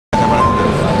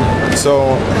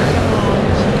So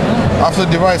after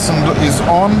the device is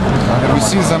on, we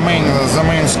see the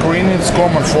main screen. It's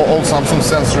common for all Samsung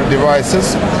sensor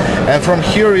devices, and from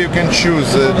here you can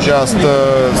choose just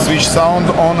switch sound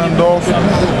on and off,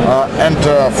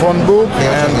 enter phone book,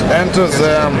 and enter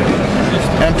the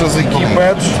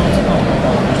keypad.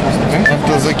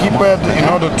 Enter the keypad in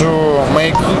order to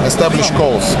make established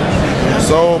calls.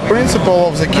 So principle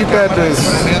of the keypad is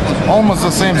almost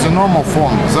the same as the normal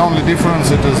phone. The only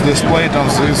difference, it is displayed on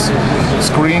this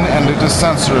screen and it is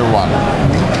sensory one.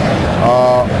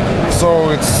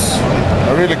 So it's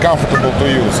really comfortable to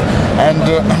use. And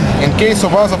in case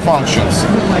of other functions,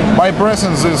 by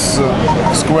pressing this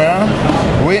square,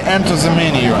 we enter the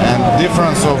menu. And the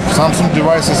difference of Samsung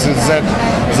devices is that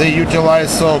they utilize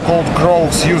so-called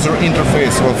Crow's user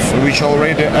interface, which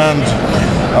already earned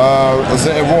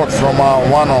the award from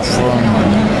one of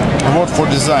award for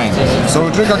design. So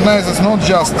it recognizes not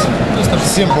just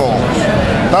simple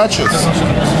touches,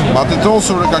 but it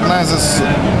also recognizes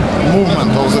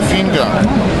movement of the finger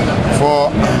for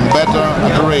better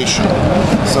operation.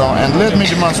 So, and let me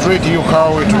demonstrate you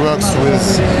how it works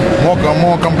with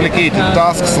more complicated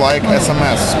tasks like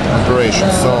SMS operation.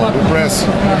 So we press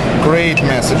create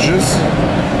messages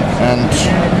and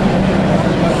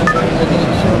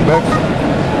back,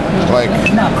 like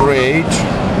create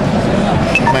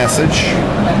message.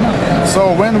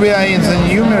 So when we are in the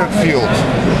numeric field,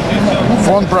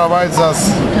 phone provides us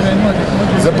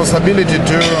the possibility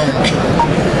to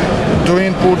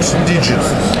input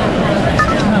digits.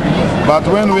 But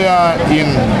when we are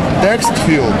in text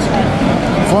field,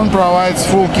 phone provides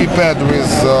full keypad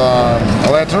with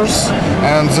letters,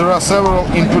 and there are several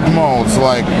input modes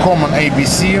like common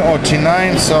ABC or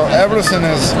T9. So everything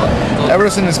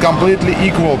is completely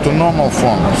equal to normal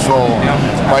phone. So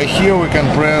by here we can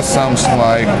press some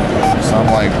like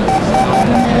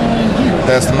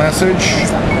test message.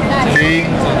 Okay,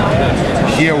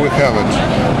 here we have it.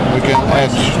 We can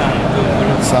add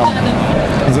some.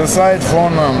 The side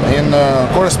phone in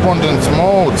correspondence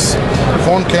modes,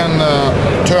 phone can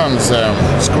turn the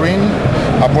screen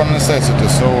upon necessity.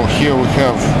 So here we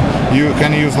have, you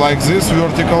can use like this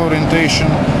vertical orientation,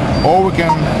 or we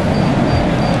can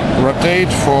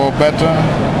rotate for better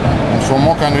and for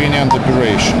more convenient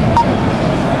operation.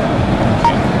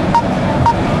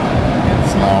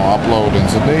 It's now uploading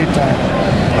the data.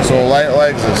 So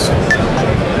like this.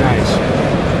 Nice.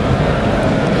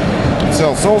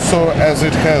 Also, as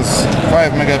it has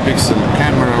 5 megapixel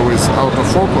camera with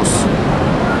autofocus,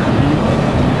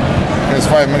 In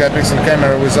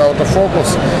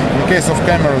case of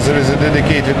camera, there is a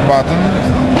dedicated button.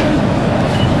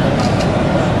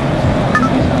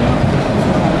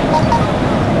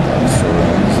 So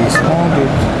this mounted.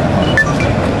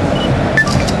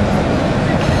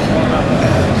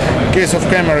 In case of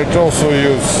camera, it also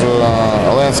uses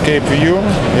landscape view.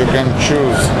 You can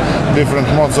choose different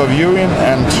modes of viewing,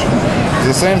 and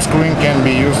the same screen can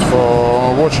be used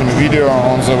for watching video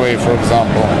on the way, for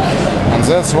example. And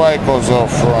that's why, because of...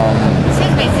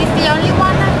 Excuse me, is this the only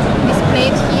one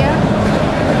displayed here?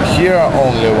 Here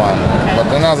only one, but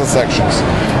in other sections.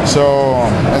 So,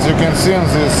 as you can see in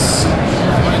this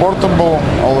portable,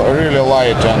 really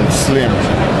light and slim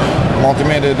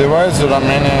multimedia device, there are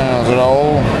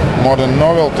all modern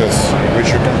novelties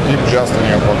which you can keep just in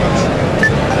your pocket.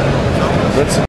 That's it.